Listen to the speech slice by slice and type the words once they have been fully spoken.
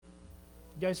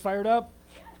You guys fired up?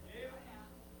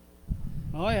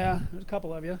 Oh, yeah. There's a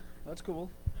couple of you. That's cool.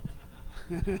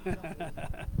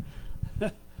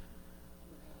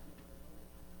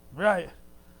 Right.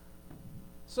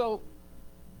 So,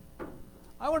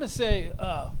 I want to say,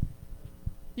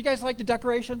 you guys like the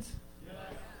decorations?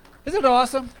 Isn't it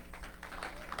awesome?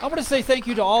 I want to say thank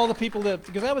you to all the people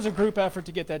because that was a group effort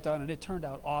to get that done, and it turned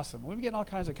out awesome. We've been getting all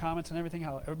kinds of comments and everything,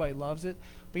 how everybody loves it.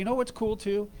 But you know what's cool,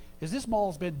 too, is this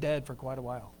mall's been dead for quite a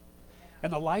while.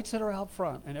 And the lights that are out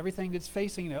front and everything that's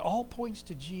facing it all points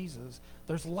to Jesus.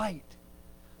 There's light.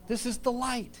 This is the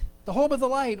light, the home of the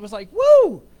light. It was like,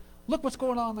 woo! Look what's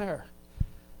going on there.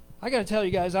 I got to tell you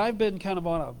guys, I've been kind of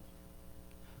on a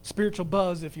spiritual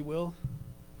buzz, if you will,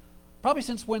 probably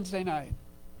since Wednesday night.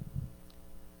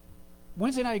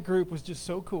 Wednesday night group was just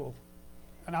so cool.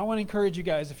 And I want to encourage you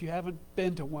guys, if you haven't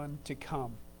been to one, to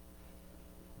come.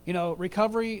 You know,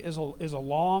 recovery is a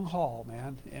long haul,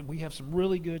 man, and we have some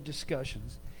really good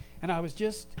discussions. And I was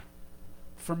just,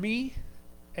 for me,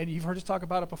 and you've heard us talk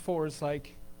about it before, it's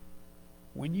like,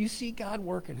 when you see God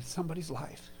working in somebody's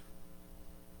life,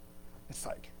 it's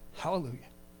like, hallelujah.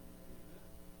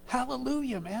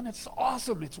 Hallelujah, man, it's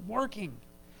awesome, it's working.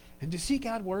 And to see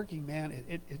God working, man,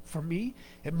 it for me,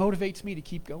 it motivates me to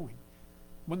keep going.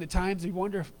 When the times you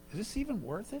wonder, is this even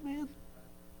worth it, man?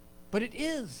 But it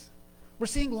is. We're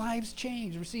seeing lives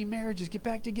change. We're seeing marriages get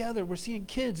back together. We're seeing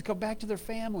kids come back to their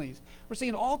families. We're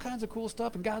seeing all kinds of cool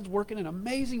stuff, and God's working in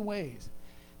amazing ways.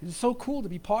 And it's so cool to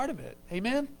be part of it.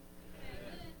 Amen?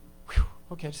 Whew.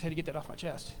 Okay, I just had to get that off my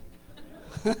chest.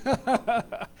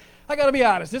 I got to be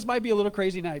honest. This might be a little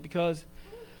crazy night because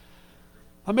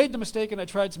I made the mistake and I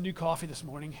tried some new coffee this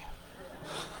morning.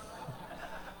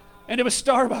 And it was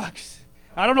Starbucks.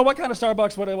 I don't know what kind of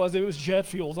Starbucks what it was. It was jet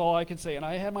fuel is all I can say. And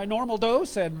I had my normal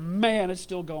dose and man, it's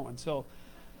still going. So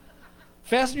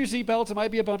fasten your seatbelts. It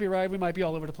might be a bumpy ride. We might be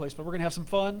all over the place, but we're going to have some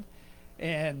fun.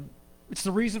 And it's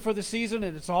the reason for the season,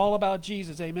 and it's all about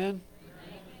Jesus. Amen? Amen.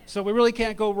 So we really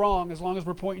can't go wrong as long as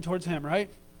we're pointing towards him, right?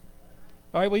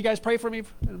 All right, will you guys pray for me?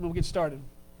 And we'll get started.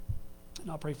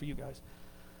 And I'll pray for you guys.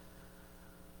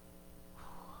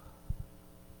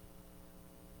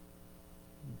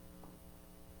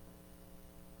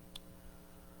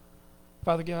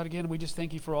 Father God, again, we just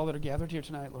thank you for all that are gathered here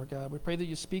tonight, Lord God. We pray that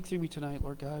you speak through me tonight,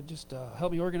 Lord God. Just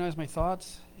help me organize my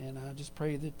thoughts, and just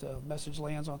pray that the message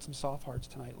lands on some soft hearts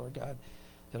tonight, Lord God.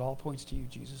 It all points to you,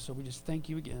 Jesus. So we just thank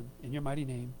you again. In your mighty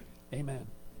name, amen.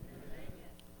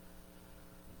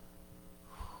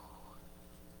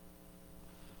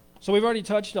 So we've already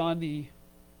touched on the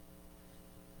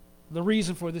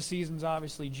reason for this season's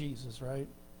obviously Jesus, right?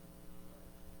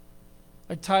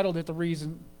 I titled it The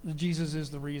Reason, Jesus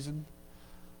is the Reason.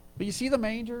 But you see the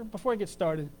manger? Before I get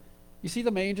started, you see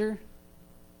the manger?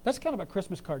 That's kind of a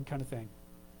Christmas card kind of thing.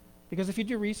 Because if you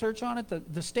do research on it,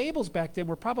 the stables back then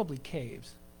were probably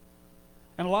caves.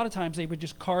 And a lot of times they would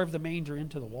just carve the manger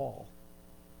into the wall.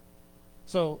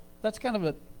 So that's kind of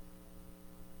a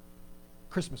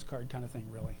Christmas card kind of thing,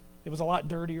 really. It was a lot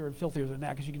dirtier and filthier than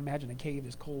that, because you can imagine a cave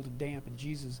is cold and damp, and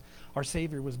Jesus, our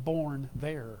Savior, was born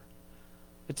there.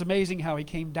 It's amazing how he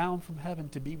came down from heaven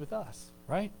to be with us,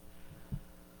 right?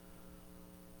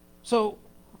 So,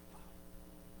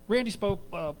 Randy spoke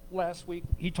last week.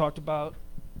 He talked about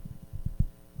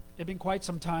it had been quite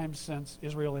some time since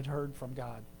Israel had heard from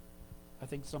God. I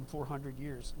think some 400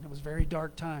 years. And it was very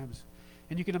dark times.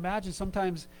 And you can imagine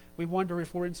sometimes we wonder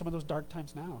if we're in some of those dark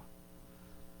times now.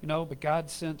 You know, but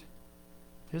God sent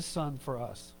his son for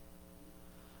us.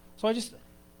 So I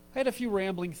had a few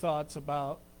rambling thoughts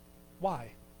about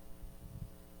why.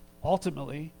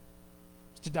 Ultimately,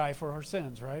 it's to die for our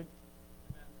sins, right?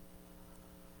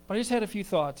 But I just had a few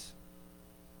thoughts,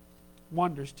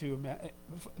 wonders too.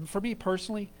 For me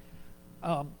personally,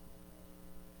 I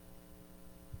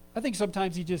think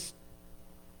sometimes he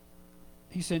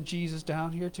sent Jesus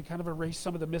down here to kind of erase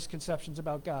some of the misconceptions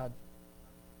about God.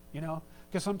 You know?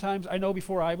 Because sometimes, I know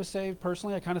before I was saved,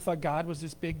 personally, I kind of thought God was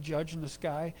this big judge in the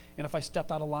sky, and if I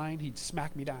stepped out of line, he'd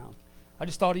smack me down. I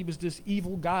just thought he was this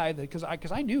evil guy, because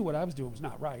I knew what I was doing was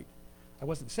not right. I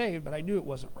wasn't saved, but I knew it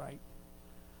wasn't right.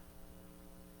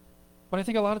 But I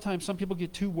think a lot of times some people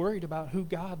get too worried about who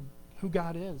God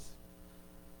is,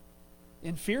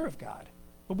 in fear of God.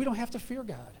 But we don't have to fear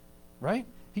God, right?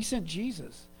 He sent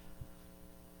Jesus.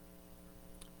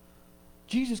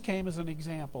 Jesus came as an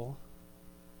example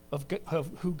of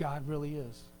who God really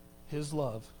is, his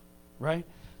love, right?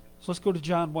 So let's go to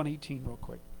John 1:18 real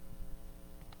quick.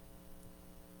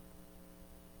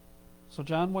 So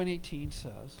John 1:18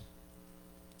 says,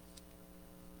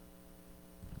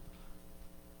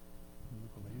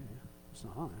 it's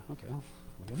not on there. Okay, we'll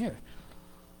go here.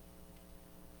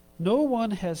 No one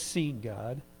has seen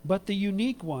God, but the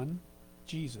unique one,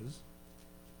 Jesus,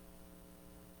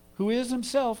 who is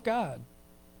himself God.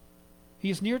 He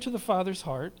is near to the Father's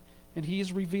heart, and he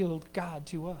has revealed God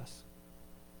to us.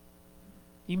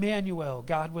 Emmanuel,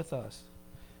 God with us.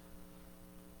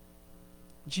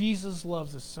 Jesus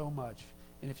loves us so much.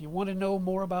 And if you want to know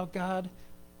more about God,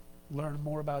 learn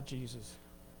more about Jesus.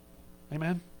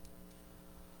 Amen?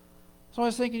 So I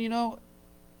was thinking,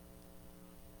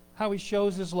 how he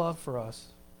shows his love for us.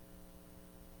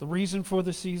 The reason for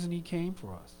the season he came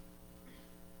for us.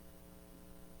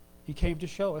 He came to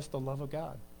show us the love of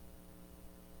God.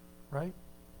 Right?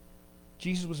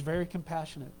 Jesus was very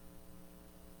compassionate.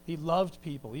 He loved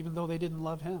people, even though they didn't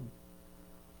love him.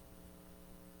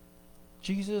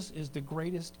 Jesus is the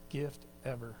greatest gift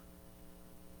ever.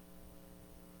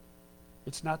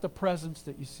 It's not the presents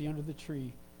that you see under the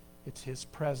tree. It's his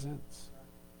presence.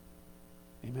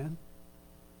 Amen?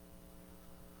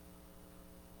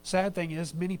 Sad thing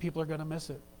is, many people are going to miss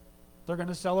it. They're going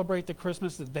to celebrate the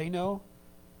Christmas that they know.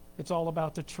 It's all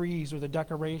about the trees or the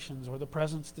decorations or the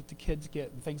presents that the kids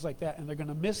get and things like that. And they're going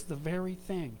to miss the very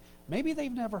thing. Maybe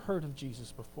they've never heard of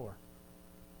Jesus before.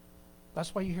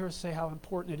 That's why you hear us say how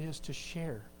important it is to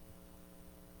share.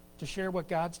 To share what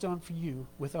God's done for you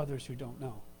with others who don't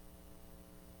know.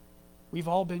 We've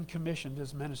all been commissioned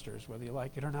as ministers, whether you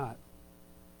like it or not.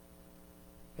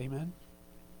 Amen?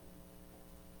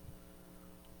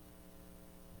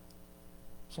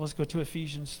 So let's go to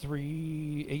Ephesians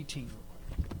 3:18.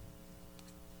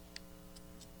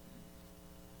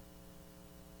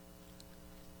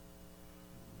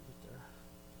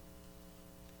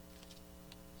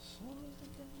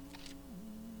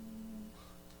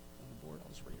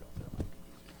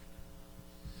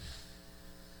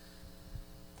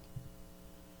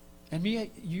 And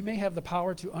you may have the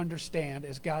power to understand,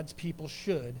 as God's people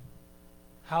should,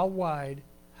 how wide,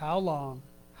 how long,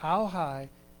 how high,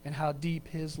 and how deep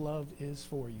his love is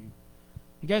for you.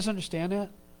 You guys understand that?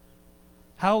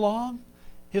 How long?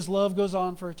 His love goes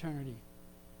on for eternity.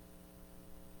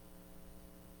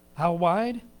 How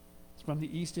wide? It's from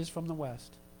the east is from the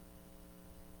west.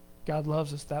 God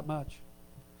loves us that much.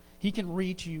 He can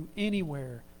reach you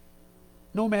anywhere.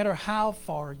 No matter how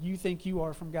far you think you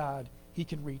are from God, he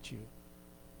can reach you.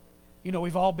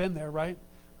 We've all been there, right?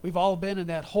 We've all been in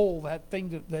that hole, that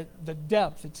thing, that the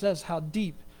depth. It says how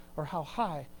deep or how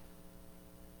high.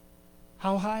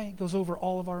 How high goes over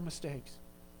all of our mistakes.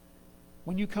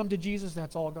 When you come to Jesus,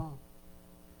 that's all gone.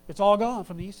 It's all gone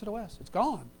from the east to the west. It's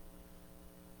gone.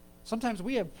 Sometimes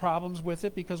we have problems with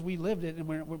it because we lived it and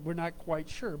we're not quite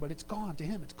sure, but it's gone to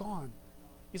him. It's gone.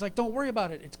 He's like, don't worry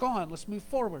about it. It's gone. Let's move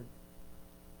forward.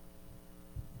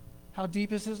 How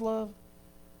deep is his love?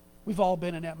 We've all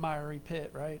been in that miry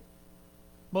pit, right?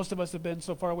 Most of us have been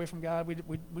so far away from God,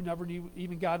 we never knew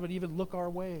even God would even look our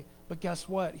way. But guess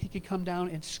what? He could come down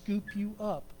and scoop you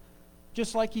up,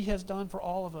 just like he has done for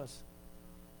all of us.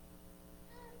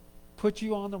 Put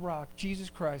you on the rock,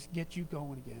 Jesus Christ, get you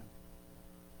going again.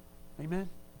 Amen?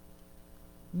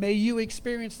 May you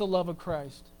experience the love of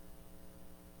Christ.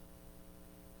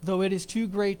 Though it is too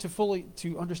great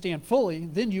to understand fully,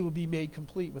 then you will be made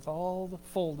complete with all the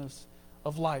fullness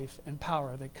of life and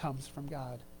power that comes from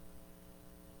God.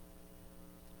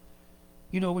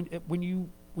 When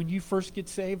you first get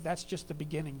saved, that's just the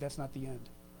beginning. That's not the end.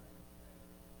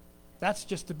 That's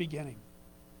just the beginning.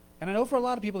 And I know for a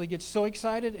lot of people, they get so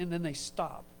excited and then they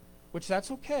stop, which that's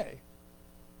okay.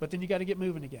 But then you got to get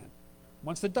moving again.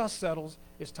 Once the dust settles,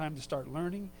 it's time to start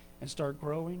learning and start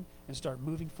growing and start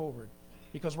moving forward.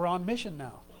 Because we're on mission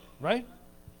now, right?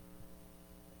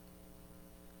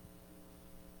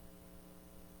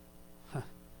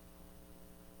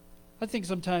 I think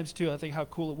sometimes too, how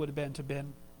cool it would have been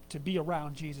to be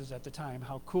around Jesus at the time,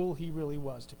 how cool he really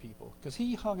was to people. Because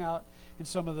he hung out in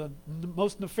some of the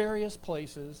most nefarious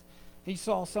places. He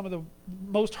saw some of the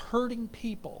most hurting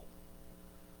people.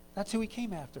 That's who he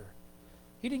came after.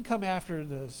 He didn't come after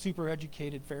the super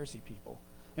educated Pharisee people.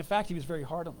 In fact, he was very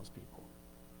hard on those people.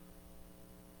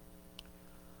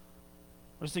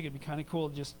 I was thinking it'd be kind of cool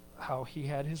just how he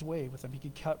had his way with them. He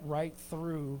could cut right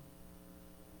through,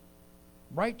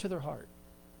 right to their heart.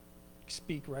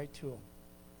 Speak right to them.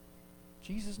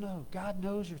 Jesus knows. God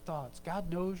knows your thoughts.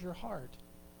 God knows your heart.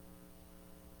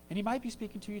 And he might be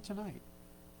speaking to you tonight.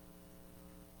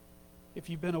 If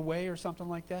you've been away or something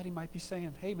like that, he might be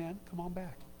saying, hey man, come on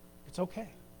back. It's okay.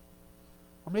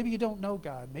 Or maybe you don't know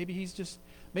God. Maybe it's just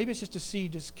a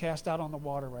seed just cast out on the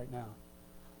water right now.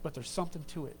 But there's something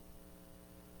to it.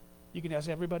 You can ask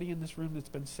everybody in this room that's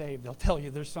been saved. They'll tell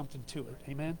you there's something to it.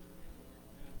 Amen?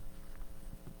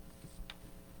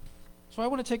 So I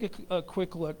want to take a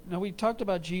quick look. Now, we talked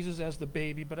about Jesus as the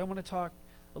baby, but I want to talk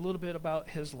a little bit about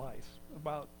his life,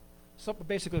 about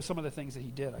basically some of the things that he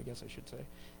did, I guess I should say.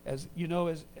 As you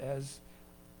know,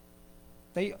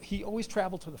 he always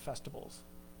traveled to the festivals.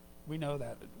 We know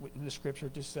that in the scripture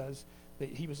it just says that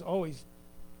he was always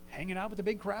hanging out with the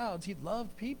big crowds. He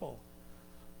loved people.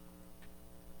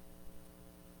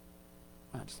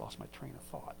 I just lost my train of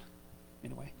thought.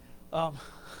 Anyway,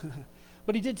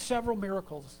 but he did several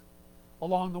miracles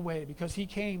along the way because he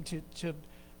came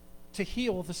to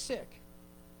heal the sick,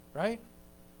 right?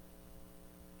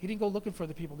 He didn't go looking for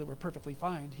the people that were perfectly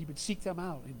fine. He would seek them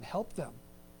out and help them.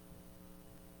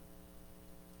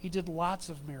 He did lots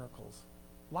of miracles,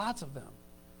 lots of them.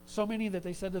 So many that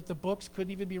they said that the books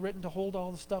couldn't even be written to hold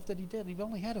all the stuff that he did. He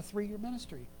only had a 3-year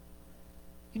ministry.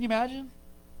 Can you imagine?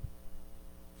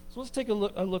 So let's take a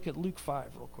look at Luke 5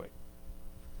 real quick.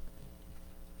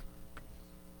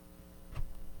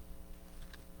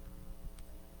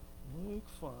 Luke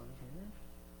 5 here.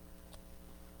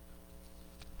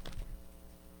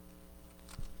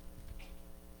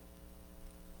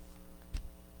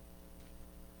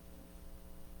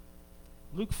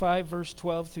 Luke 5, verse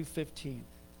 12 through 15.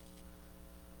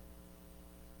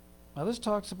 Now this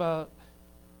talks about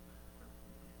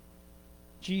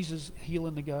Jesus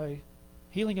healing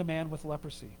a man with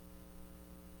leprosy.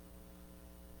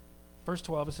 Verse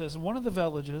 12, it says, in one of the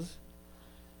villages,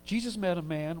 Jesus met a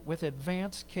man with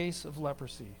advanced case of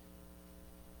leprosy.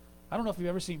 I don't know if you've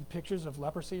ever seen pictures of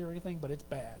leprosy or anything, but it's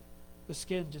bad. The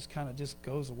skin just kind of just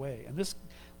goes away. And this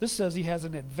says he has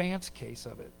an advanced case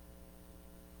of it.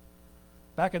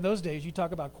 Back in those days, you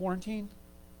talk about quarantine,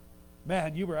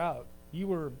 man, you were out. You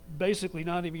were basically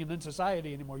not even in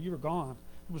society anymore. You were gone.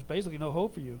 There was basically no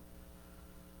hope for you.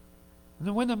 And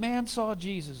then when the man saw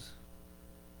Jesus,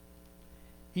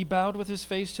 he bowed with his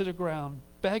face to the ground,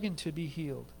 begging to be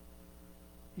healed.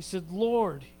 He said,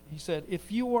 Lord, he said,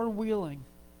 if you are willing,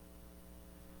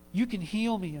 you can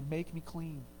heal me and make me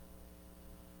clean.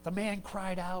 The man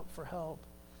cried out for help.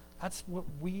 That's what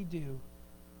we do.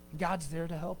 God's there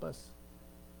to help us.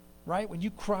 Right? When you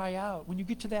cry out, when you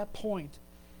get to that point,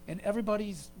 and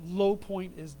everybody's low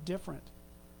point is different.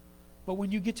 But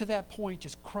when you get to that point,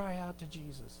 just cry out to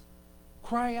Jesus.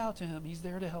 Cry out to him. He's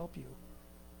there to help you.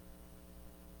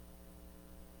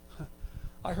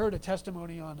 I heard a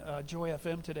testimony on Joy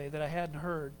FM today that I hadn't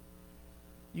heard.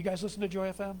 You guys listen to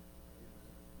Joy FM?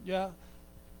 Yeah?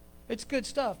 It's good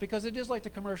stuff because it is like the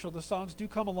commercial. The songs do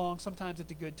come along sometimes at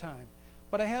the good time.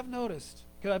 But I have noticed,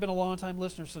 because I've been a long-time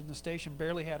listener, so the station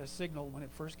barely had a signal when it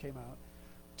first came out,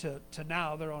 to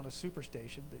now they're on a super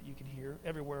station that you can hear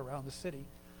everywhere around the city.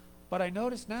 But I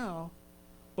notice now,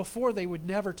 before they would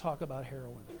never talk about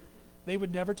heroin. They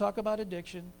would never talk about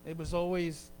addiction. It was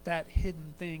always that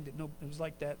hidden thing it was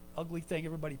like that ugly thing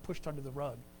everybody pushed under the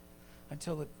rug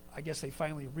until I guess they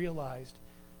finally realized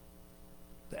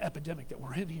the epidemic that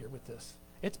we're in here with this.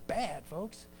 It's bad,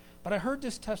 folks. But I heard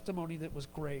this testimony that was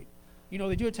great. You know,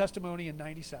 they do a testimony in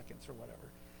 90 seconds or whatever.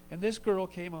 And this girl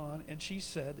came on and she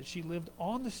said that she lived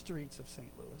on the streets of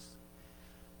St. Louis.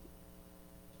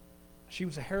 She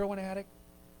was a heroin addict,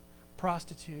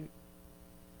 prostitute,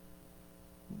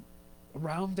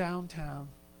 around downtown.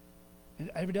 And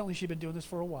evidently she'd been doing this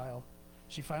for a while.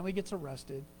 She finally gets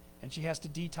arrested and she has to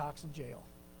detox in jail.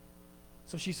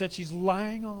 So she said she's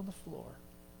lying on the floor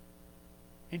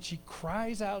and she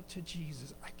cries out to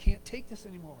Jesus, I can't take this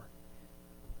anymore.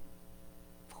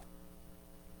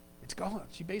 It's gone.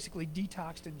 She basically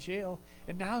detoxed in jail,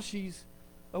 and now she's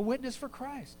a witness for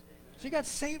Christ. She got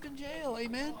saved in jail.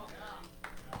 Amen?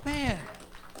 Man,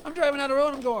 I'm driving down the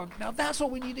road, I'm going, now that's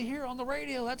what we need to hear on the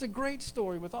radio. That's a great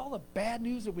story. With all the bad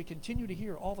news that we continue to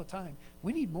hear all the time,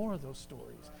 we need more of those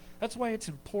stories. That's why it's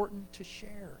important to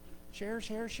share. Share,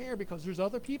 share, share, because there's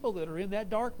other people that are in that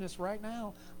darkness right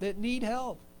now that need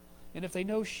help. And if they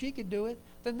know she can do it,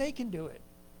 then they can do it.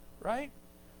 Right?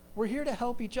 We're here to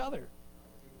help each other.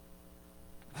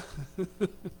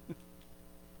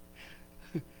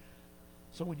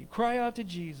 So when you cry out to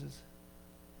Jesus,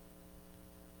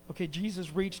 okay,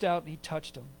 Jesus reached out and he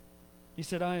touched him. He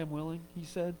said, I am willing. He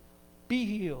said, be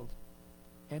healed.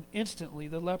 And instantly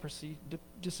the leprosy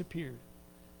disappeared.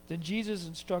 Then Jesus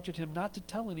instructed him not to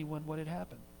tell anyone what had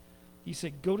happened. He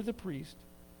said, go to the priest,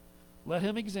 let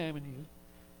him examine you,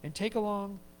 and take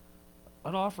along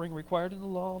an offering required in the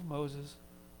law of Moses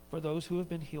for those who have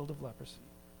been healed of leprosy.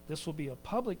 This will be a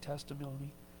public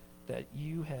testimony that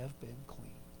you have been clean.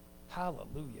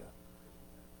 Hallelujah.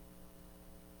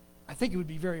 I think it would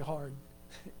be very hard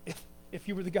if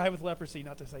you were the guy with leprosy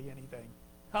not to say anything.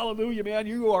 Hallelujah, man,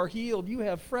 you are healed. You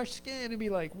have fresh skin. And be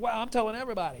like, wow, I'm telling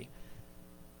everybody.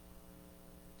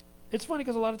 It's funny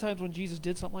because a lot of times when Jesus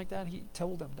did something like that, he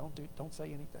told them, don't say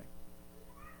anything.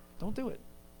 Don't do it.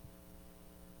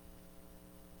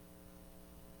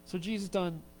 So Jesus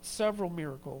done several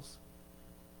miracles.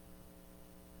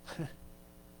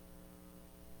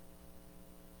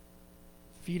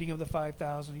 Feeding of the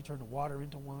 5,000, he turned the water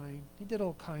into wine. He did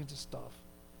all kinds of stuff.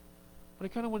 But I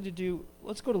kind of wanted to do,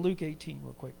 let's go to Luke 18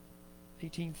 real quick.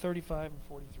 18:35 and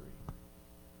 43.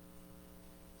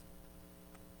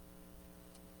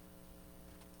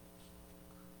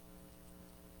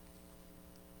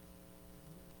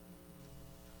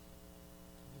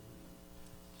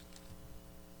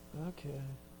 Okay.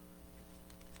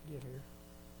 Get here.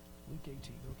 Luke 18.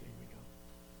 Okay, here we go.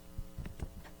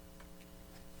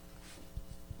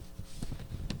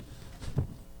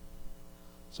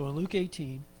 So in Luke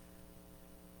 18,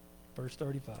 verse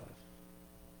 35,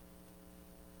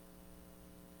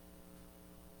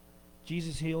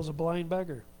 Jesus heals a blind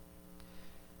beggar.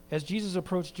 As Jesus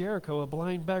approached Jericho, a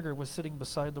blind beggar was sitting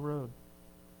beside the road.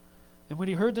 And when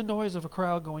he heard the noise of a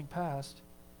crowd going past,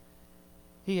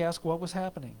 he asked what was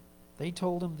happening. They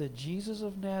told him that Jesus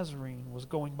of Nazarene was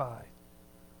going by.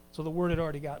 So the word had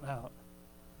already gotten out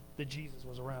that Jesus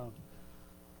was around.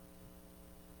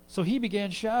 So he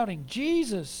began shouting,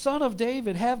 "Jesus, Son of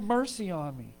David, have mercy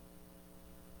on me."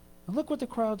 And look what the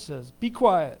crowd says. "Be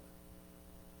quiet."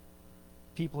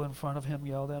 People in front of him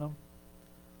yelled at him.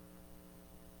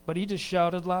 But he just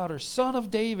shouted louder, "Son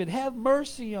of David, have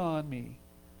mercy on me."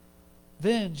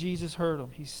 Then Jesus heard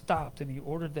him. He stopped and he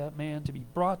ordered that man to be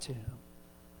brought to him.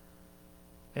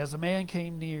 As the man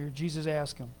came near, Jesus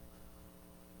asked him,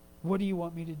 "What do you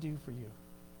want me to do for you?"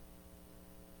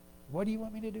 What do you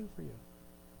want me to do for you?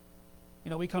 You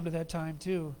know, we come to that time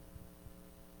too.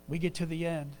 We get to the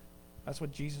end. That's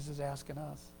what Jesus is asking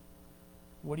us.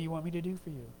 What do you want me to do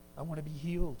for you? I want to be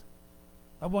healed.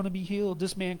 I want to be healed.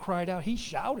 This man cried out. He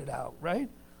shouted out, right?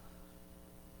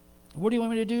 What do you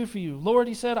want me to do for you? Lord,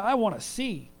 he said, I want to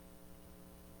see.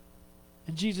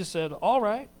 And Jesus said, all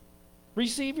right,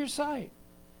 receive your sight,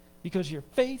 because your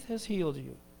faith has healed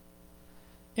you.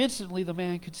 Instantly the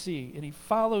man could see, and he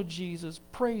followed Jesus,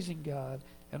 praising God,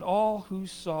 and all who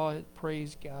saw it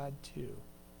praised God too.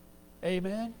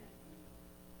 Amen?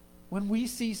 When we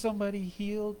see somebody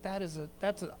healed, that's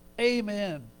a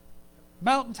amen.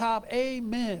 Mountaintop,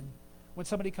 amen, when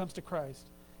somebody comes to Christ.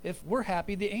 If we're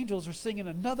happy, the angels are singing,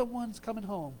 another one's coming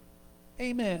home.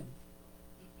 Amen.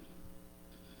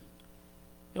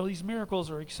 You know, these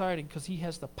miracles are exciting because he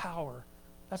has the power.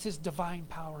 That's his divine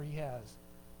power he has.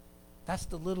 That's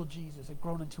the little Jesus that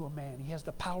grown into a man. He has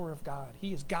the power of God.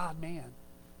 He is God-man.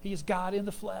 He is God in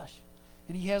the flesh.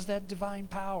 And he has that divine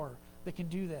power that can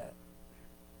do that.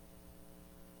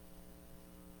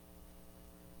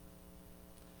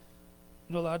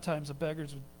 You know, a lot of times the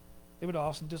beggars, they would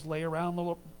often just lay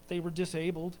around. They were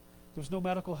disabled. There was no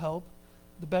medical help.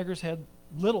 The beggars had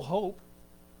little hope.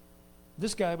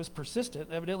 This guy was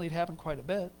persistent. Evidently it happened quite a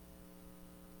bit.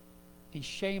 He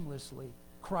shamelessly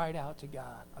cried out to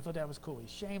God. I thought that was cool.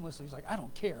 He's like, I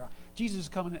don't care. Jesus is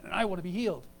coming and I want to be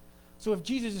healed. So if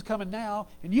Jesus is coming now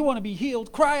and you want to be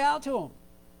healed, cry out to him.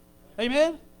 Amen?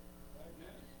 Amen.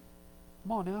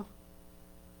 Come on now.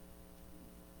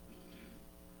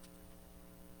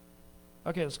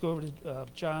 Okay, let's go over to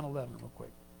John 11 real quick.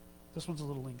 This one's a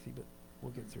little lengthy, but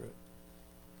we'll get through it.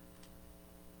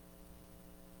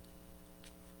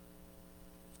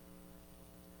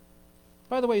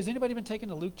 By the way, has anybody been taking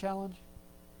the Luke challenge?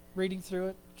 Reading through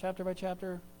it, chapter by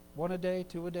chapter, 1 a day,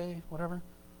 2 a day, whatever?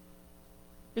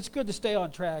 It's good to stay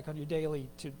on track on your daily,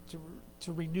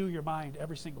 to renew your mind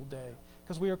every single day,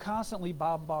 because we are constantly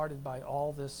bombarded by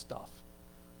all this stuff.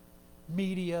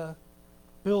 Media,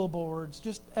 billboards,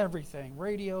 just everything.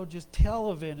 Radio, just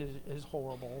television is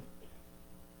horrible.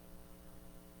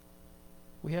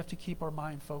 We have to keep our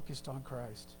mind focused on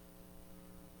Christ.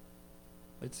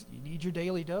 You need your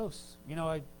daily dose. You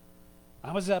know,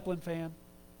 I'm a Zeppelin fan.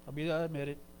 I admit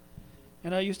it.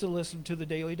 And I used to listen to the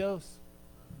Daily Dose.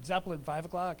 Zeppelin, 5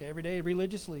 o'clock, every day,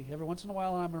 religiously. Every once in a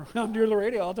while I'm around near the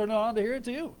radio, I'll turn it on to hear it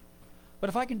too. But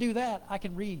if I can do that, I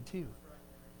can read too.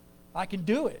 I can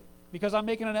do it. Because I'm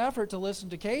making an effort to listen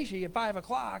to Casey at 5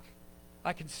 o'clock,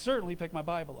 I can certainly pick my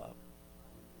Bible up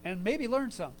and maybe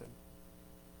learn something.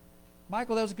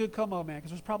 Michael, that was a good come-on, man,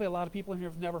 because there's probably a lot of people in here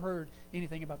who have never heard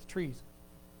anything about the trees.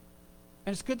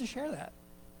 And it's good to share that.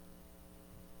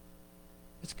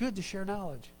 It's good to share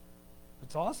knowledge.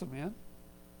 It's awesome, man.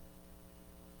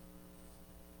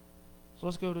 So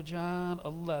let's go to John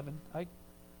 11.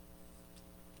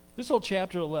 This whole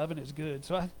chapter 11 is good.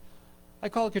 So I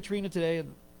called Katrina today,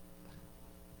 and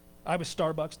I was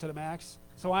Starbucks to the max.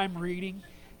 So I'm reading,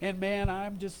 And man,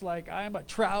 I'm just like, I'm a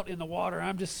trout in the water.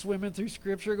 I'm just swimming through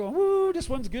Scripture going, woo, this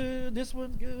one's good, this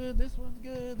one's good, this one's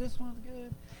good, this one's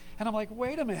good. And I'm like,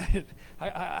 wait a minute.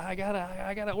 I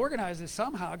gotta organize this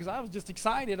somehow, because I was just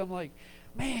excited. I'm like,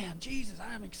 man, Jesus,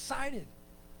 I'm excited.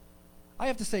 I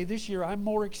have to say, this year I'm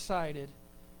more excited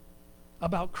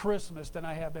about Christmas than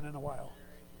I have been in a while.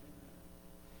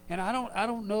 And I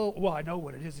don't know, well, I know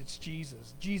what it is. It's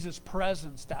Jesus. Jesus'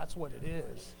 presence, that's what it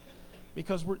is.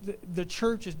 Because the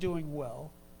church is doing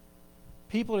well.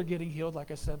 People are getting healed, like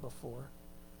I said before.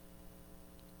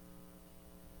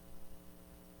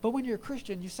 But when you're a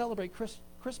Christian, you celebrate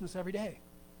Christmas every day.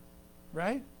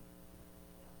 Right?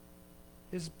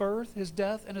 His birth, his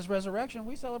death, and his resurrection,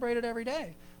 we celebrate it every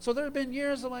day. So there have been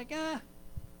years of like,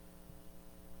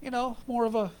 more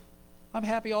of a, I'm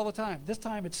happy all the time. This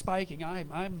time it's spiking.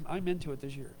 I'm into it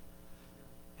this year.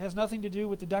 It has nothing to do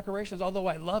with the decorations, although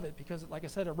I love it because, like I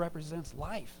said, it represents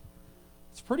life.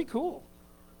 It's pretty cool.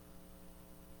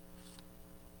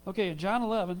 Okay, in John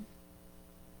 11,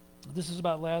 this is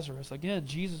about Lazarus. Again,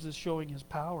 Jesus is showing his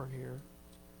power here.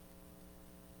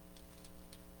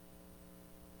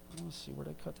 Let's see, where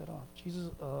did I cut that off?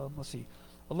 Jesus, let's see,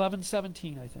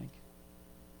 11:17, I think.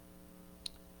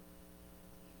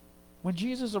 When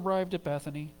Jesus arrived at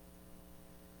Bethany,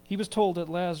 he was told that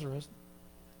Lazarus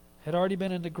had already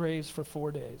been in the graves for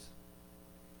 4 days.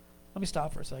 Let me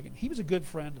stop for a second. He was a good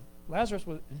friend. Lazarus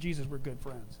and Jesus were good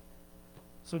friends.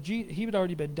 So he had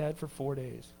already been dead for 4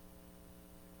 days.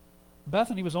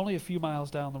 Bethany was only a few miles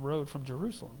down the road from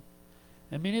Jerusalem,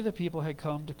 and many of the people had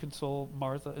come to console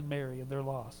Martha and Mary in their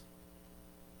loss.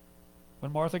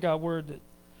 When Martha got word that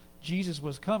Jesus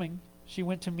was coming, she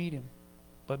went to meet him,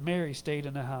 but Mary stayed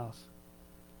in the house.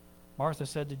 Martha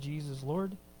said to Jesus,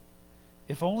 "Lord,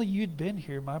 if only you'd been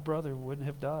here, my brother wouldn't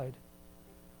have died.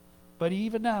 But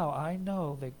even now, I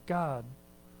know that God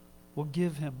will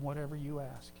give him whatever you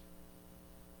ask."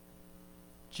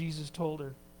 Jesus told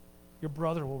her, "Your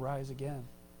brother will rise again."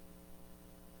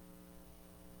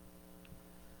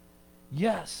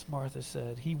 "Yes," Martha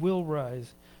said, "he will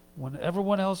rise when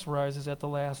everyone else rises at the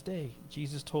last day."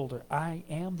 Jesus told her, "I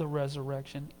am the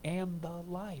resurrection and the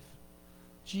life."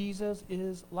 Jesus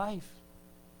is life.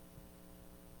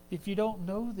 If you don't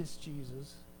know this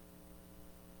Jesus,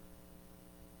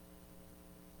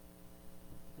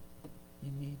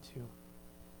 you need to.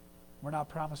 We're not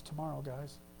promised tomorrow,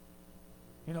 guys.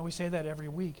 We say that every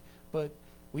week, but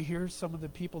we hear some of the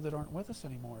people that aren't with us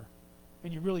anymore.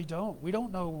 And you really don't. We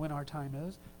don't know when our time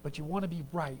is, but you want to be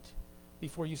right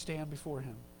before you stand before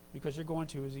him, because you're going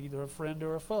to as either a friend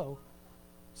or a foe.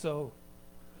 So,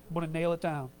 I want to nail it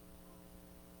down.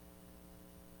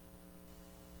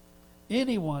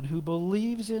 Anyone who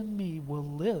believes in me will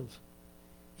live,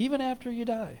 even after you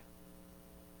die.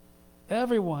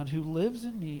 Everyone who lives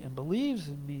in me and believes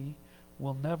in me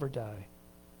will never die.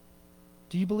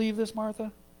 Do you believe this,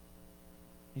 Martha?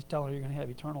 He's telling her you're going to have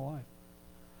eternal life.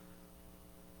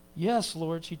 "Yes,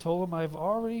 Lord," she told him, "I've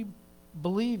already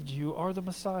believed you are the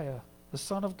Messiah, the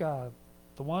Son of God,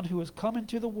 the one who has come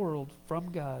into the world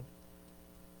from God."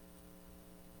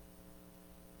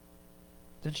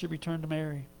 Then she returned to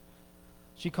Mary.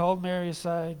 She called Mary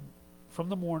aside from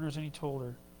the mourners, and he told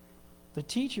her, "The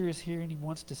teacher is here and he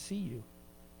wants to see you."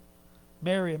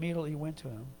 Mary immediately went to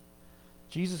him.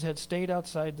 Jesus had stayed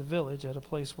outside the village at a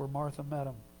place where Martha met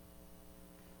him.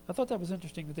 I thought that was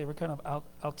interesting that they were kind of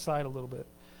outside a little bit.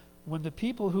 When the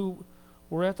people who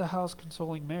were at the house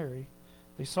consoling Mary,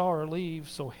 they saw her leave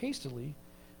so hastily,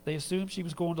 they assumed she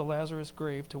was going to Lazarus'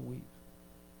 grave to weep.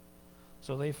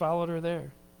 So they followed her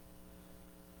there.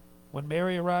 When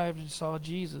Mary arrived and saw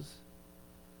Jesus,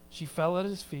 she fell at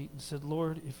his feet and said,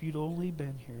 "Lord, if you'd only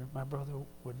been here, my brother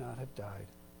would not have died."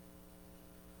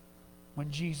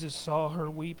 When Jesus saw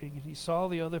her weeping and he saw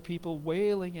the other people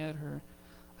wailing at her,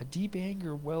 a deep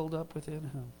anger welled up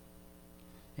within him,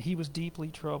 and he was deeply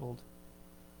troubled.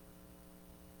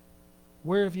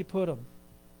 "Where have you put him?"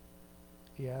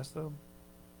 he asked them.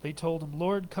 They told him,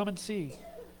 "Lord, come and see."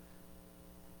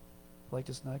 Like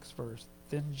this next verse,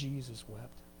 then Jesus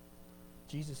wept.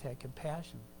 Jesus had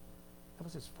compassion. That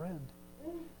was his friend.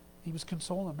 He was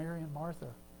consoling Mary and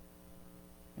Martha.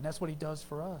 And that's what he does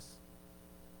for us.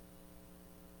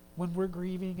 When we're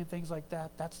grieving and things like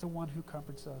that, that's the one who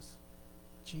comforts us.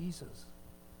 Jesus.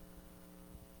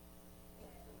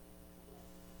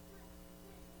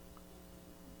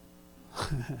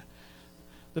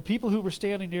 The people who were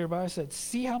standing nearby said,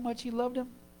 "See how much he loved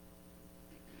him?"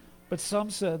 But some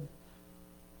said,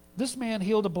 "This man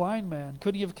healed a blind man.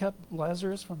 Could he have kept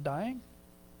Lazarus from dying?"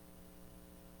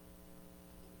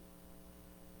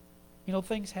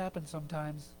 Things happen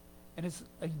sometimes, and it's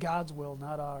in God's will,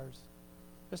 not ours.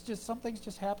 It's just some things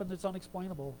just happen that's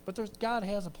unexplainable. But God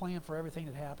has a plan for everything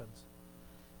that happens.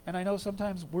 And I know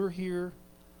sometimes we're here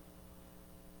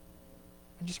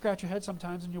and you scratch your head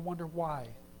sometimes and you wonder why.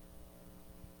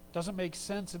 Doesn't make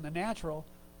sense in the natural,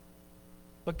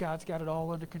 but God's got it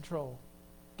all under control.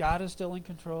 God is still in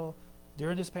control.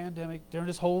 During this pandemic, during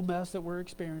this whole mess that we're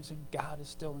experiencing, God is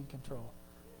still in control.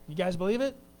 You guys believe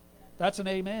it? That's an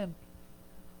amen.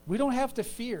 We don't have to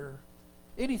fear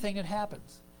anything that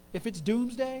happens. If it's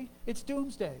doomsday, it's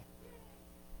doomsday.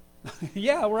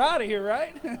 Yeah, we're out of here,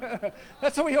 right?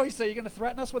 That's what we always say. You're going to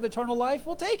threaten us with eternal life?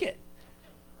 We'll take it.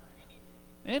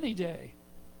 Any day.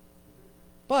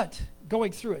 But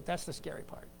going through it, that's the scary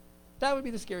part. That would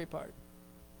be the scary part.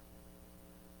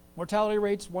 Mortality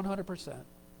rate's 100%.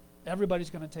 Everybody's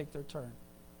going to take their turn.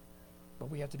 But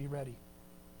we have to be ready.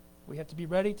 We have to be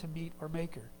ready to meet our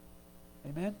Maker.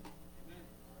 Amen?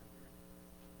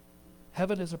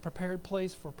 Heaven is a prepared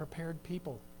place for prepared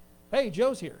people. Hey,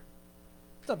 Joe's here.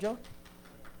 What's up, Joe?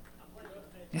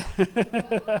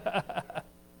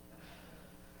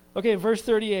 Okay, verse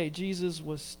 38. Jesus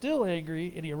was still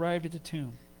angry, and he arrived at the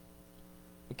tomb.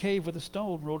 A cave with a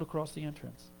stone rolled across the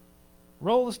entrance.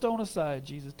 Roll the stone aside,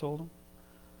 Jesus told him.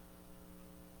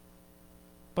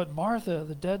 But Martha,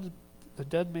 the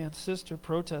dead man's sister,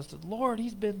 protested, Lord,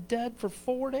 he's been dead for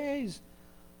 4 days.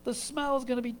 The smell is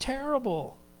going to be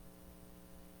terrible.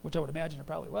 Which I would imagine it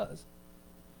probably was.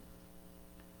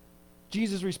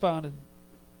 Jesus responded,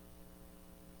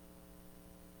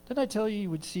 didn't I tell you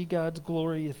would see God's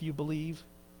glory if you believe?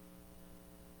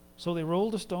 So they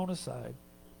rolled a stone aside.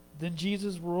 Then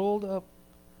Jesus looked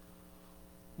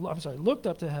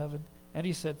up to heaven, and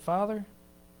he said, Father,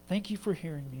 thank you for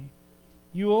hearing me.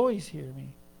 You always hear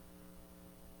me.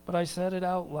 But I said it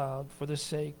out loud for the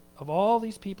sake of all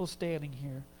these people standing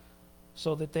here,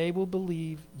 so that they will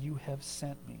believe you have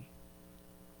sent me.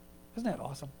 Isn't that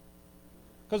awesome?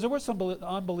 Because there were some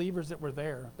unbelievers that were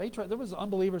there. There was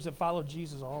unbelievers that followed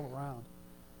Jesus all around,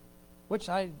 which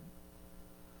I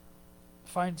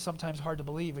find sometimes hard to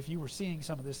believe. If you were seeing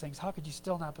some of these things, how could you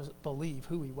still not believe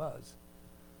who he was?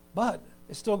 But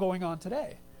it's still going on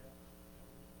today.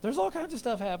 There's all kinds of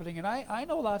stuff happening, and I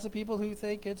know lots of people who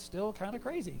think it's still kind of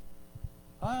crazy.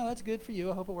 Oh, that's good for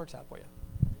you. I hope it works out for you.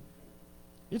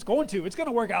 It's going to. It's going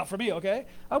to work out for me, okay?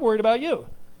 I'm worried about you.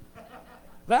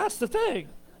 That's the thing.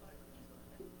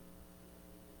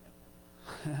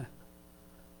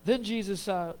 Then Jesus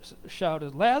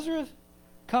shouted, Lazarus,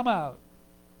 come out.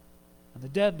 And the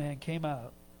dead man came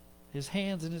out, his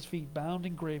hands and his feet bound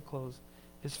in grave clothes,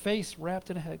 his face wrapped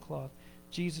in a headcloth.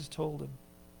 Jesus told him,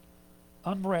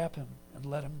 unwrap him and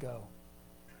let him go.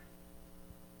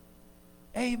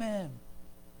 Amen.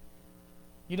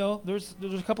 You know, there's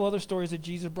a couple other stories that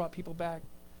Jesus brought people back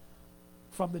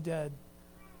from the dead.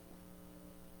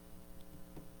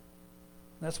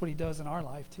 That's what he does in our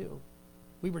life too.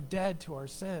 We were dead to our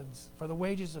sins, for the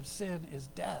wages of sin is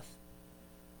death.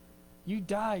 You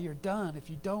die, you're done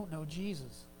if you don't know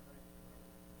Jesus.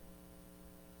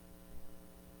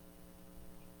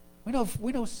 We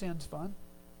know sin's fun,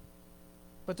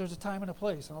 but there's a time and a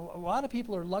place. And a lot of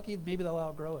people are lucky, maybe they'll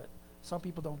outgrow it. Some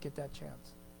people don't get that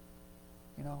chance.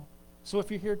 You know? So if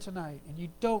you're here tonight and you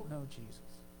don't know Jesus,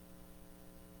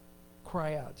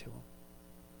 cry out to him.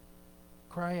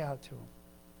 Cry out to him.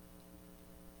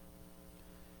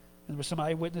 And there were some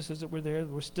eyewitnesses that were there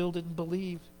that still didn't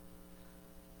believe.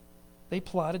 They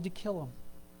plotted to kill him.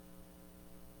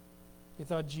 They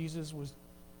thought Jesus was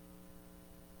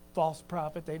false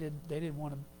prophet. They didn't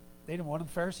want him. They didn't want him.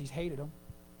 Pharisees hated him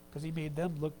because he made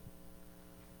them look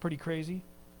pretty crazy.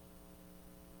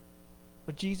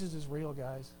 But Jesus is real,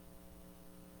 guys.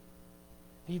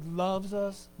 He loves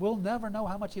us. We'll never know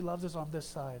how much he loves us on this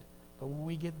side. But when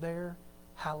we get there,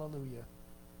 hallelujah.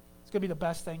 It's going to be the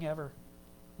best thing ever.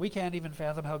 We can't even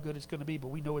fathom how good it's going to be, but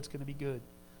we know it's going to be good.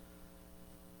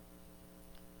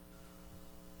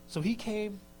 So he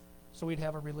came so we'd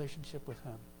have a relationship with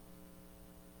him.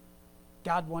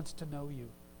 God wants to know you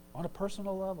on a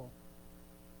personal level.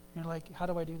 You're like, how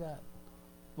do I do that?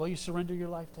 Well, you surrender your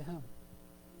life to him.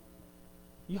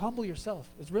 You humble yourself.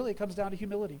 It comes down to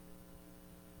humility.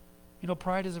 You know,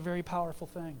 pride is a very powerful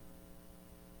thing.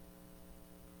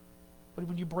 But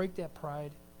when you break that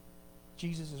pride,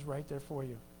 Jesus is right there for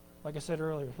you. Like I said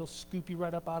earlier, he'll scoop you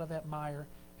right up out of that mire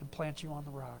and plant you on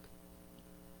the rock.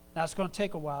 Now, it's going to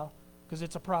take a while because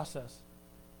it's a process.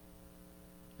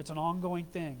 It's an ongoing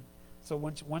thing. So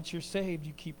once you're saved,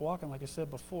 you keep walking, like I said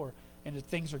before, and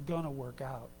things are going to work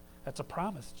out. That's a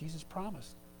promise. Jesus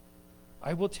promised.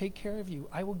 I will take care of you.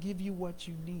 I will give you what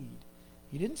you need.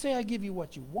 He didn't say I give you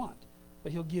what you want,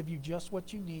 but he'll give you just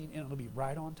what you need, and it'll be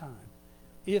right on time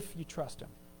if you trust him.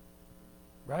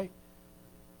 right?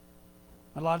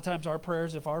 A lot of times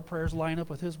if our prayers line up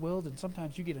with His will, then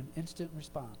sometimes you get an instant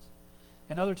response.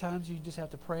 And other times you just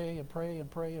have to pray and pray and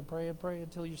pray and pray and pray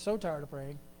until you're so tired of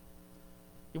praying,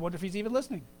 you wonder if He's even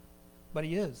listening. But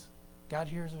He is. God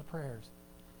hears our prayers.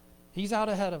 He's out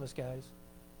ahead of us, guys.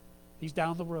 He's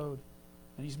down the road,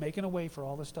 and He's making a way for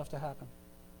all this stuff to happen.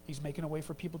 He's making a way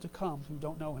for people to come who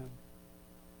don't know Him.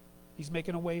 He's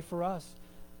making a way for us.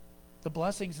 The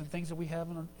blessings and things that we have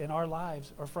in our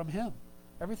lives are from Him.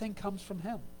 Everything comes from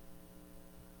Him.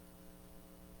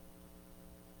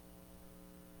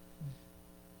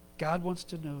 God wants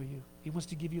to know you. He wants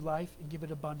to give you life and give it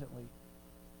abundantly.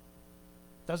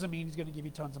 Doesn't mean He's going to give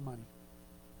you tons of money.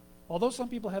 Although some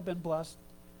people have been blessed,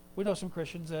 we know some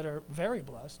Christians that are very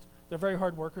blessed. They're very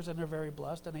hard workers and they're very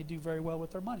blessed and they do very well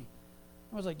with their money.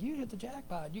 I was like, you hit the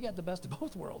jackpot. You got the best of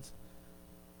both worlds.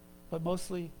 But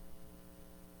mostly, it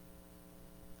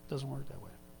doesn't work that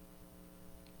way.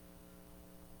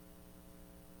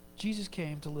 Jesus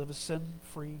came to live a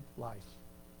sin-free life.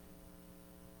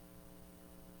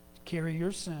 To carry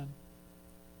your sin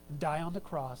and die on the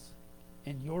cross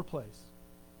in your place.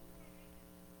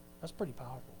 That's pretty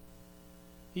powerful.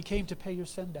 He came to pay your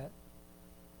sin debt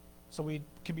so we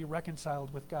can be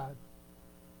reconciled with God.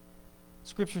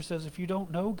 Scripture says if you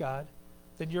don't know God,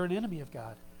 then you're an enemy of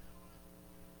God.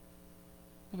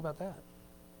 Think about that.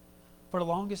 For the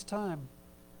longest time,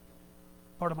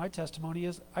 part of my testimony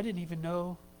is I didn't even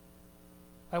know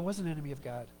I was an enemy of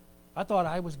God. I thought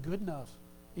I was good enough.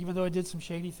 Even though I did some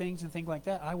shady things and things like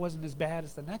that, I wasn't as bad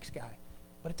as the next guy.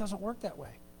 But it doesn't work that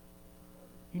way.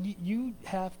 You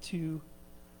have to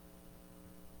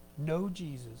know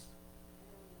Jesus.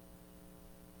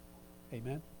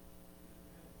 Amen.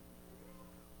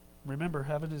 Remember,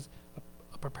 heaven is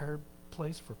a prepared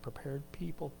place for prepared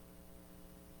people.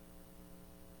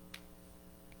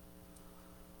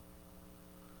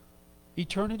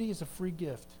 Eternity is a free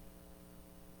gift,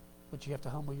 but you have to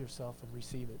humble yourself and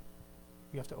receive it.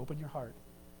 You have to open your heart.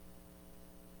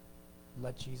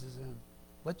 Let Jesus in.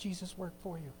 Let Jesus work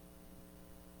for you.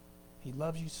 He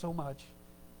loves you so much.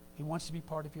 He wants to be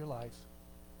part of your life.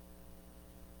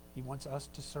 He wants us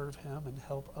to serve Him and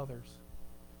help others.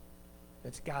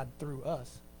 It's God through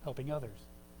us helping others.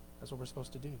 That's what we're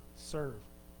supposed to do. Serve.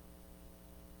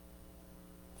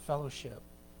 Fellowship.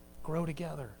 Grow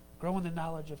together. Grow in the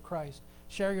knowledge of Christ.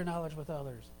 Share your knowledge with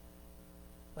others.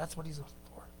 That's what He's looking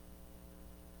for.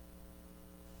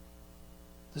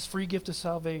 This free gift of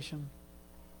salvation,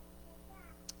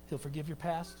 He'll forgive your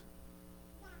past.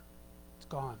 It's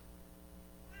gone.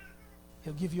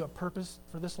 He'll give you a purpose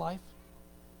for this life.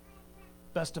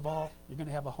 Best of all, you're going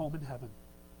to have a home in heaven.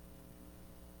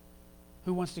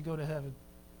 Who wants to go to heaven?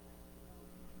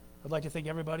 I'd like to think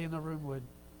everybody in the room would.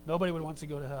 Nobody would want to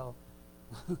go to hell.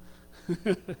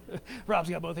 Rob's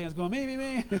got both hands going,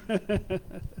 me.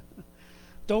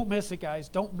 Don't miss it, guys.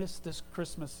 Don't miss this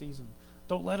Christmas season.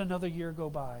 Don't let another year go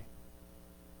by.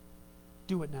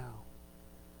 Do it now.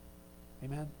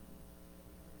 Amen?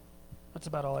 That's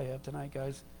about all I have tonight,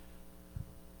 guys.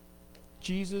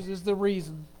 Jesus is the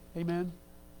reason. Amen?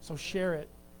 So share it.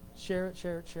 Share it,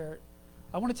 share it, share it.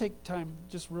 I want to take time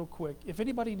just real quick. If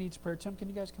anybody needs prayer, Tim, can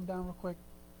you guys come down real quick?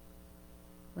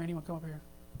 Randy, want to come up here?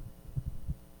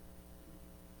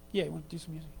 Yeah, you want to do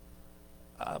some music?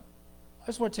 I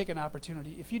just want to take an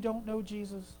opportunity. If you don't know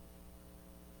Jesus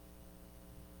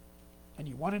and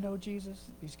you want to know Jesus,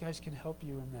 these guys can help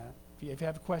you in that. If you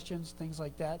have questions, things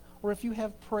like that, or if you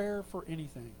have prayer for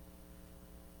anything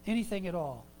at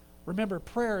all, remember,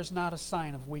 prayer is not a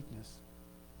sign of weakness.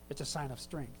 It's a sign of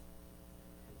strength.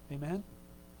 Amen?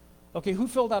 Okay, who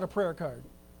filled out a prayer card?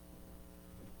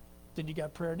 Then you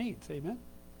got prayer needs. Amen?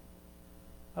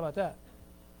 How about that?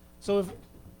 So if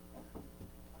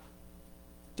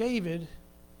David,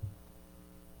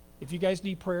 if you guys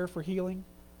need prayer for healing,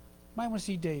 you might want to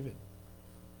see David.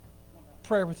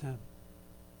 Prayer with him.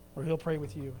 Or he'll pray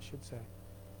with you, I should say.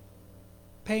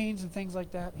 Pains and things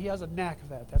like that, he has a knack of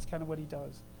that. That's kind of what he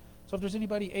does. So if there's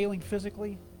anybody ailing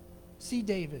physically, see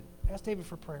David. Ask David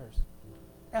for prayers.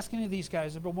 Ask any of these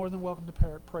guys. They're more than welcome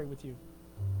to pray with you.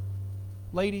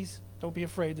 Ladies, don't be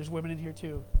afraid. There's women in here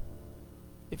too.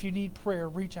 If you need prayer,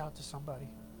 reach out to somebody.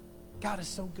 God is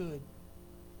so good.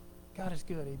 God is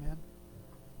good, amen.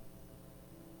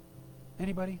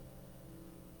 Anybody?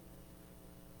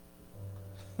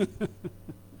 All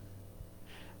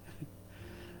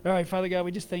right, Father God,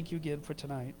 we just thank you again for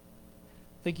tonight.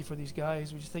 Thank you for these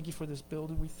guys. We just thank you for this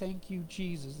building. We thank you,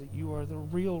 Jesus, that you are the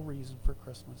real reason for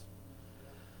Christmas.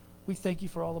 We thank you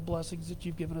for all the blessings that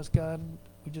you've given us, God.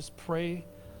 We just pray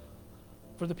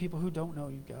for the people who don't know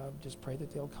you, God. We just pray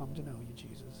that they'll come to know you,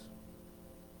 Jesus.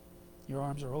 Your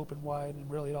arms are open wide, and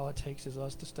really all it takes is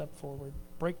us to step forward,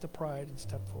 break the pride, and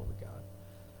step forward, God.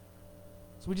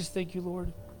 So we just thank you,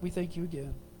 Lord. We thank you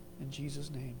again. In Jesus'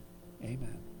 name,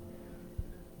 amen.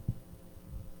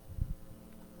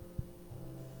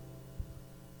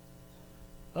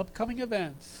 Upcoming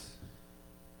events.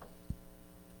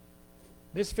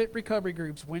 Misfit Recovery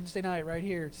Groups, Wednesday night right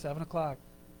here at 7 o'clock.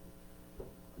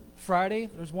 Friday,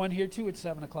 there's one here too at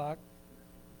 7 o'clock.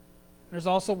 There's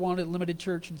also one at Limited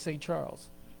Church in St. Charles.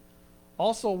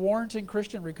 Also, Warrenton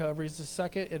Christian Recovery is the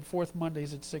second and fourth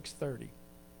Mondays at 6:30.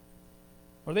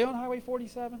 Are they on Highway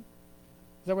 47? Is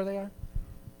that where they are?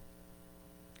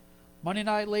 Monday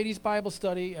night Ladies Bible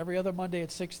Study every other Monday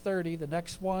at 6:30. The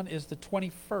next one is the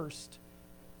 21st.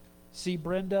 See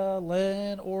Brenda,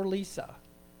 Len, or Lisa.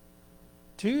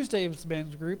 Tuesday's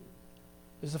men's group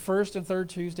is the first and third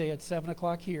Tuesday at 7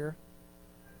 o'clock here.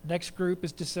 Next group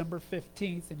is December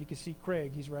 15th, and you can see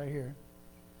Craig. He's right here.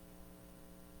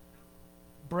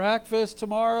 Breakfast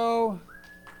tomorrow.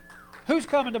 Who's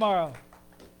coming tomorrow?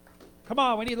 Come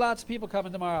on, we need lots of people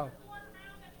coming tomorrow.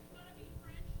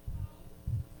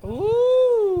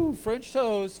 Ooh, French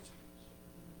toast.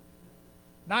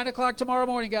 9 o'clock tomorrow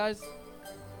morning, guys.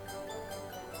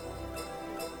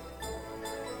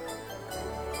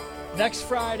 Next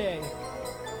Friday.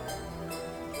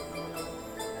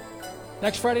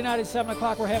 Next Friday night at 7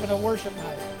 o'clock, we're having a worship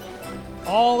night.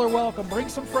 All are welcome. Bring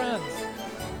some friends.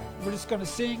 We're just going to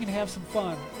sing and have some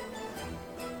fun.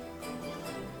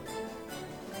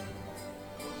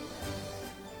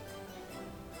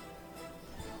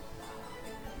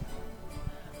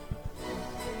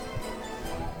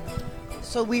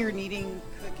 So we are needing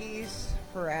cookies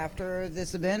for after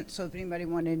this event. So if anybody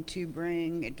wanted to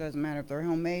bring, it doesn't matter if they're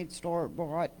homemade, store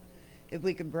bought, if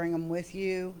we could bring them with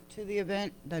you to the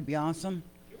event, that'd be awesome.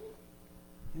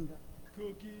 And,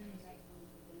 Cookies.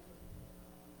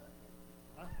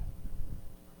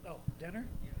 Oh, dinner?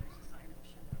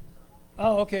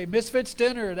 Oh, okay. Misfits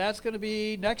dinner. That's going to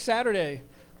be next Saturday.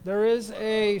 There is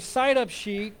a sign-up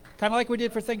sheet, kind of like we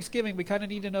did for Thanksgiving. We kind of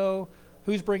need to know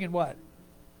who's bringing what.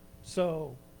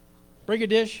 So, bring a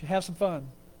dish, have some fun.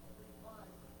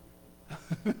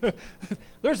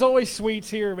 There's always sweets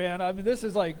here, man. I mean, this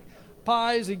is like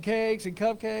pies and cakes and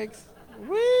cupcakes.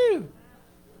 Woo!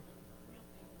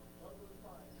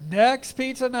 Next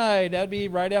pizza night. That'd be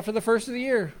right after the first of the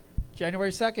year,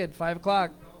 January 2nd, 5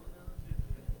 o'clock.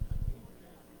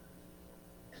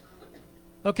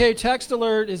 Okay, text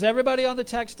alert. Is everybody on the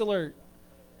text alert?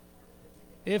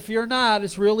 If you're not,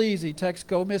 it's real easy. Text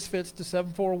Go Misfits to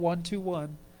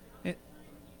 74121.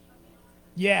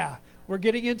 Yeah, we're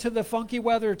getting into the funky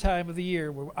weather time of the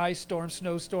year, where ice storms,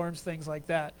 snowstorms, things like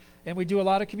that. And we do a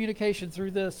lot of communication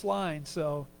through this line,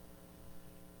 so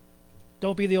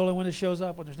don't be the only one that shows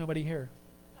up when there's nobody here.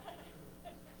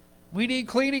 We need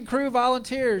cleaning crew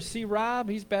volunteers. See Rob,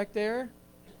 he's back there.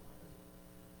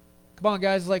 Come on,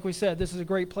 guys, like we said, this is a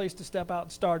great place to step out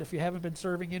and start. If you haven't been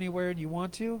serving anywhere and you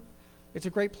want to, it's a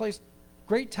great place,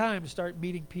 great time to start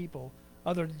meeting people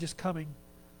other than just coming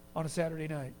on a Saturday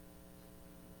night.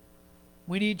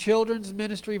 We need children's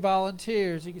ministry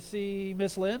volunteers. You can see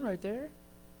Miss Lynn right there.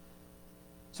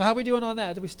 So how are we doing on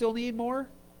that? Do we still need more?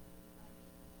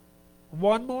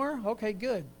 One more? Okay,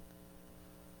 good.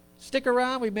 Stick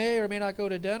around. We may or may not go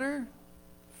to dinner.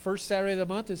 First Saturday of the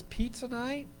month is pizza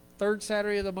night. Third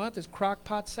Saturday of the month is Crock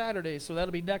Pot Saturday. So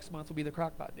that'll be next month will be the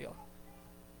Crock Pot deal.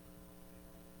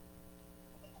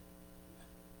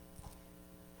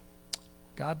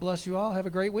 God bless you all. Have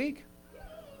a great week.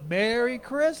 Merry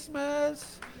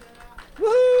Christmas.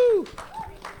 Woohoo!